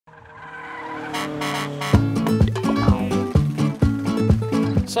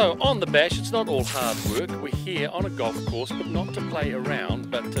So on the bash, it's not all hard work. We're here on a golf course, but not to play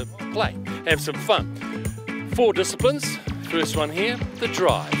around, but to play, have some fun. 4 disciplines. First one here, the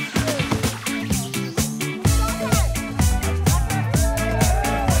drive.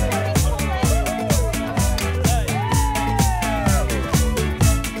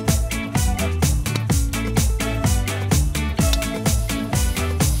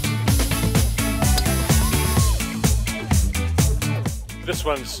 This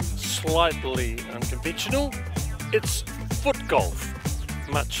one's slightly unconventional. It's foot golf.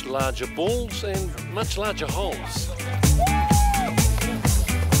 Much larger balls and much larger holes.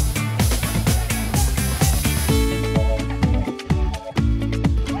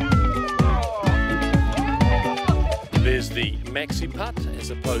 There's the maxi putt as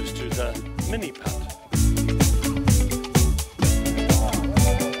opposed to the mini putt.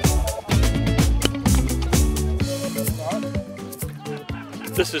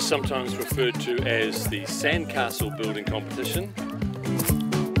 This is sometimes referred to as the sandcastle building competition.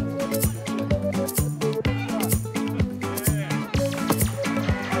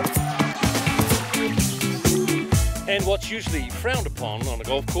 And what's usually frowned upon on a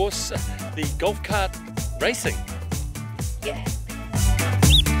golf course, the golf cart racing. Yeah.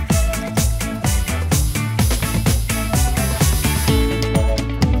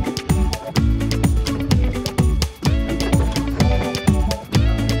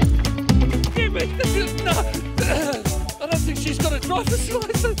 No, I don't think she's got a driver's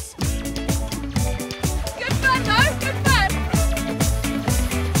license.